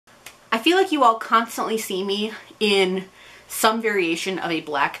feel like you all constantly see me in some variation of a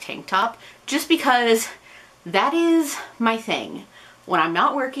black tank top just because that is my thing. When I'm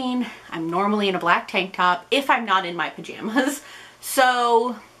not working, I'm normally in a black tank top if I'm not in my pajamas.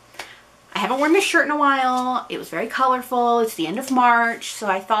 So I haven't worn this shirt in a while. It was very colorful. It's the end of March, so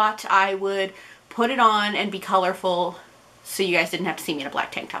I thought I would put it on and be colorful so you guys didn't have to see me in a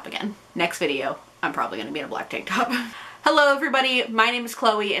black tank top again. Next video, I'm probably going to be in a black tank top. Hello everybody, my name is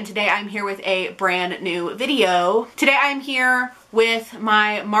Chloe and today I'm here with a brand new video. Today I'm here with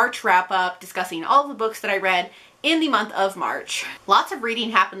my March wrap up discussing all of the books that I read in the month of March. Lots of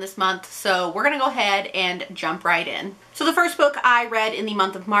reading happened this month, so we're gonna go ahead and jump right in. So the first book I read in the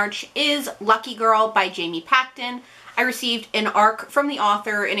month of March is Lucky Girl by Jamie Pacton. I received an ARC from the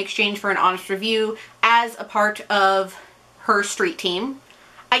author in exchange for an honest review as a part of her street team.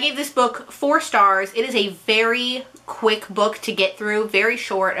 I gave this book 4 stars. It is a very quick book to get through, very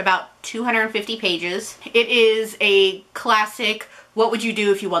short, about 250 pages. It is a classic, what would you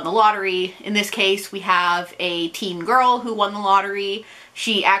do if you won the lottery? In this case, we have a teen girl who won the lottery.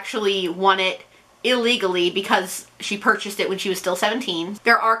 She actually won it illegally because she purchased it when she was still 17.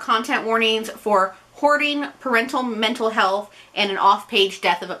 There are content warnings for hoarding, parental mental health, and an off-page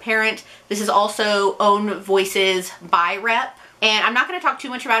death of a parent. This is also Own Voices by Rep. And I'm not going to talk too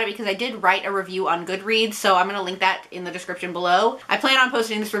much about it because I did write a review on Goodreads, so I'm going to link that in the description below. I plan on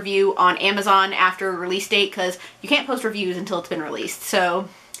posting this review on Amazon after release date because you can't post reviews until it's been released, so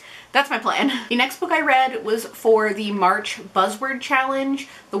that's my plan. The next book I read was for the March Buzzword Challenge.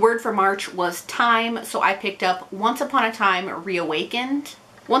 The word for March was time, so I picked up Once Upon a Time Reawakened.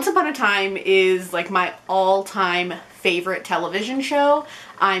 Once Upon a Time is like my all-time favorite television show.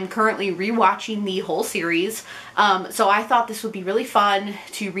 I'm currently rewatching the whole series, so I thought this would be really fun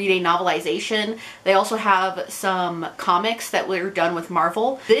to read a novelization. They also have some comics that were done with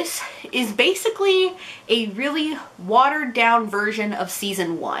Marvel. This is basically a really watered down version of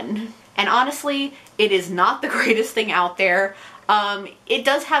season 1. And honestly, it is not the greatest thing out there. It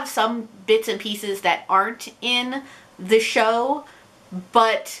does have some bits and pieces that aren't in the show,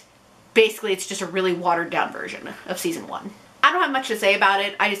 but basically it's just a really watered down version of season 1. I don't have much to say about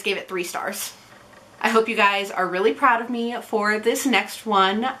it. I just gave it 3 stars. I hope you guys are really proud of me for this next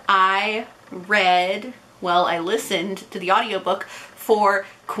one. I listened to the audiobook for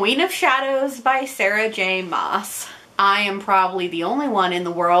Queen of Shadows by Sarah J. Maas. I am probably the only one in the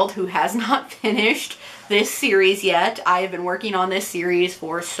world who has not finished this series yet. I have been working on this series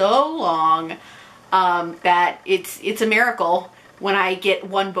for so long that it's a miracle when I get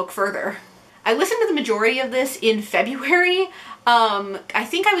one book further. I listened to the majority of this in February. I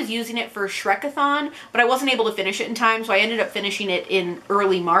think I was using it for Shrek-a-thon, but I wasn't able to finish it in time, so I ended up finishing it in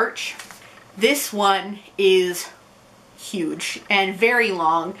early March. This one is huge and very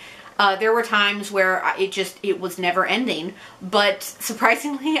long. There were times where it was never ending, but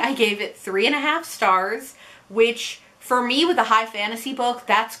surprisingly I gave it 3.5 stars, which for me with a high fantasy book,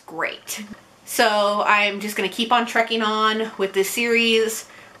 that's great. So I'm just gonna keep on trekking on with this series.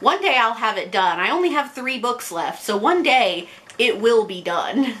 One day I'll have it done. I only have 3 books left, so one day it will be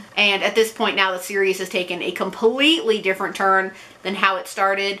done. And at this point now the series has taken a completely different turn than how it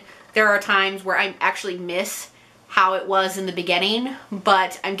started. There are times where I actually miss how it was in the beginning,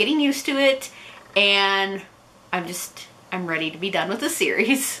 but I'm getting used to it and I'm ready to be done with the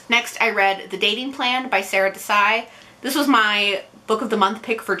series. Next I read The Dating Plan by Sarah Desai. This was my book of the month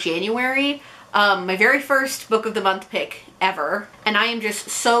pick for January. My very first book of the month pick ever, and I am just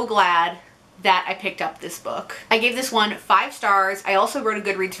so glad that I picked up this book. I gave this one 5 stars. I also wrote a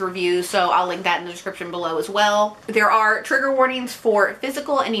Goodreads review, so I'll link that in the description below as well. There are trigger warnings for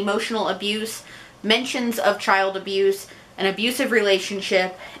physical and emotional abuse, mentions of child abuse, an abusive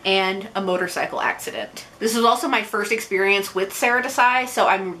relationship, and a motorcycle accident. This is also my first experience with Sarah Desai, so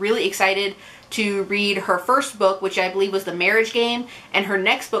I'm really excited to read her first book, which I believe was The Marriage Game, and her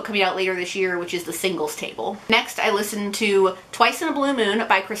next book coming out later this year, which is The Singles Table. Next, I listened to Twice in a Blue Moon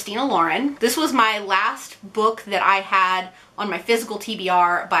by Christina Lauren. This was my last book that I had on my physical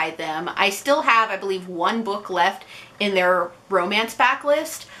TBR by them. I still have, I believe, 1 book left in their romance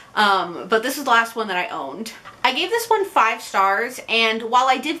backlist, but this is the last one that I owned. I gave this one 5 stars, and while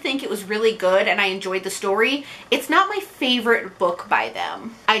I did think it was really good and I enjoyed the story, it's not my favorite book by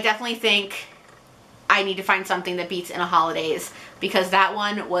them. I definitely think I need to find something that beats In a Holidays because that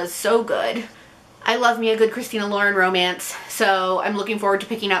one was so good. I love me a good Christina Lauren romance, so I'm looking forward to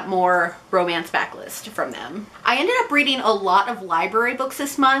picking up more romance backlist from them. I ended up reading a lot of library books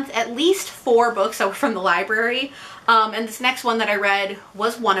this month, at least 4 books that were from the library, and this next one that I read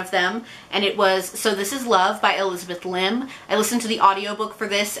was one of them, and it was So This Is Love by Elizabeth Lim. I listened to the audiobook for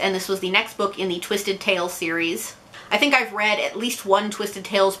this, and this was the next book in the Twisted Tales series. I think I've read at least one Twisted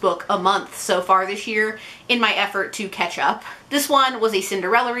Tales book a month so far this year in my effort to catch up. This one was a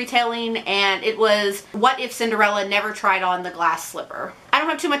Cinderella retelling, and it was what if Cinderella never tried on the glass slipper. I don't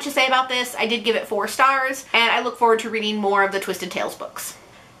have too much to say about this. I did give it 4 stars, and I look forward to reading more of the Twisted Tales books.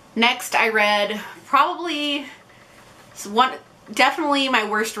 Next, I read definitely my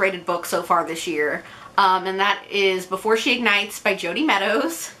worst rated book so far this year, and that is Before She Ignites by Jodi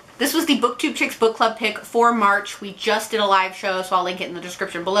Meadows. This was the BookTube Chicks Book Club pick for March. We just did a live show, so I'll link it in the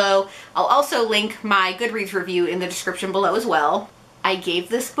description below. I'll also link my Goodreads review in the description below as well. I gave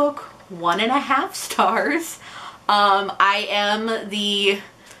this book 1.5 stars. I am the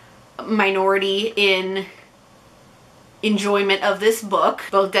minority in enjoyment of this book.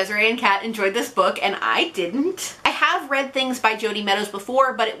 Both Desiree and Kat enjoyed this book, and I didn't. I have read things by Jodi Meadows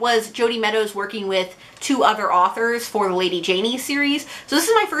before, but it was Jodi Meadows working with 2 other authors for the Lady Janie series. So this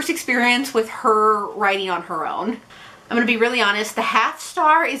is my first experience with her writing on her own. I'm gonna be really honest, the 1/2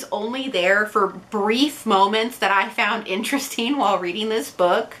 star is only there for brief moments that I found interesting while reading this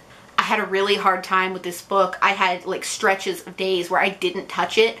book. I had a really hard time with this book. I had like stretches of days where I didn't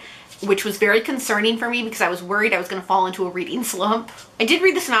touch it, which was very concerning for me because I was worried I was going to fall into a reading slump. I did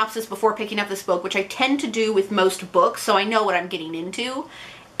read the synopsis before picking up this book, which I tend to do with most books, so I know what I'm getting into.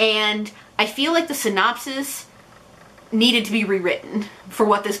 And I feel like the synopsis needed to be rewritten for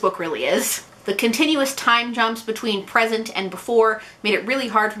what this book really is. The continuous time jumps between present and before made it really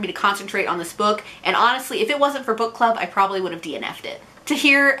hard for me to concentrate on this book, and honestly, if it wasn't for book club, I probably would have DNF'd it. To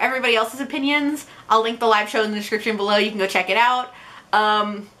hear everybody else's opinions, I'll link the live show in the description below. You can go check it out.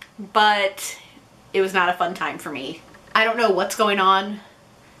 But it was not a fun time for me. I don't know what's going on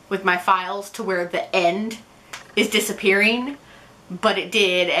with my files to where the end is disappearing, but it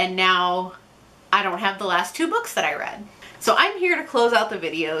did, and now I don't have the last 2 books that I read. So I'm here to close out the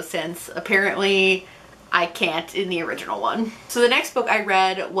video since apparently I can't in the original one. So the next book I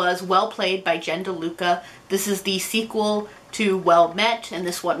read was Well Played by Jen DeLuca. This is the sequel to Well Met, and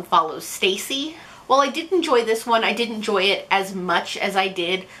this one follows Stacy. While I did enjoy this one, I didn't enjoy it as much as I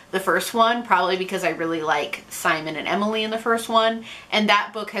did the first one, probably because I really like Simon and Emily in the first one, and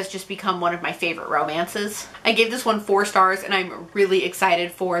that book has just become one of my favorite romances. I gave this one 4 stars, and I'm really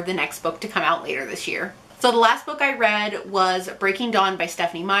excited for the next book to come out later this year. So the last book I read was Breaking Dawn by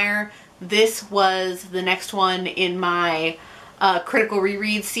Stephenie Meyer. This was the next one in my critical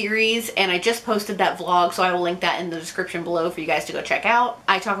reread series, and I just posted that vlog, so I will link that in the description below for you guys to go check out.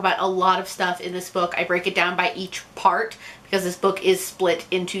 I talk about a lot of stuff in this book. I break it down by each part because this book is split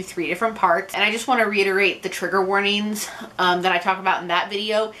into 3 different parts, and I just want to reiterate the trigger warnings that I talk about in that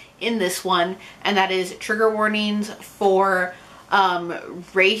video in this one, and that is trigger warnings for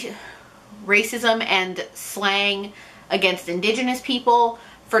racism and slang against Indigenous people,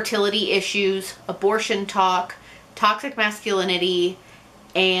 fertility issues, abortion talk, toxic masculinity,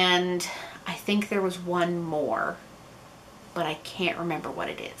 and I think there was one more, but I can't remember what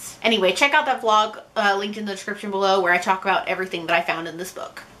it is. Anyway, check out that vlog linked in the description below where I talk about everything that I found in this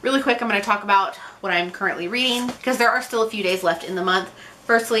book. Really quick, I'm going to talk about what I'm currently reading because there are still a few days left in the month.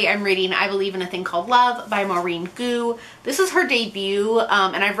 Firstly, I'm reading I Believe in a Thing Called Love by Maureen Gu. This is her debut,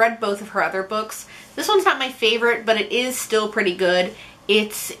 and I've read both of her other books. This one's not my favorite, but it is still pretty good.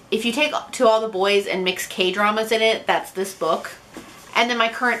 It's, if you take To All the Boys and mix K-dramas in it, that's this book. And then my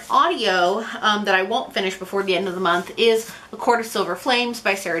current audio that I won't finish before the end of the month is A Court of Silver Flames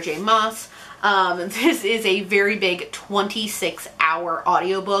by Sarah J. Maas. This is a very big 26-hour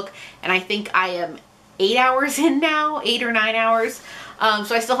audiobook, and I think I am 8 hours in now, 8 or 9 hours.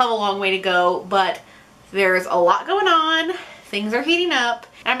 So I still have a long way to go, but there's a lot going on. Things are heating up.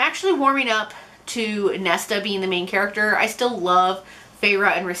 And I'm actually warming up to Nesta being the main character. I still love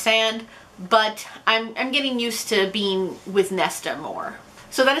Feyre and Rhysand, but I'm getting used to being with Nesta more.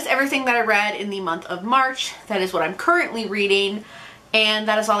 So that is everything that I read in the month of March. That is what I'm currently reading, and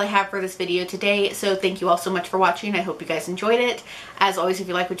that is all I have for this video today. So thank you all so much for watching. I hope you guys enjoyed it. As always, if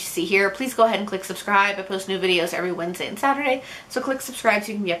you like what you see here, please go ahead and click subscribe. I post new videos every Wednesday and Saturday, so click subscribe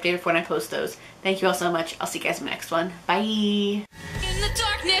so you can be updated for when I post those. Thank you all so much. I'll see you guys in the next one. Bye! In the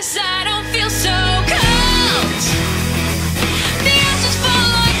darkness, I don't feel so cold.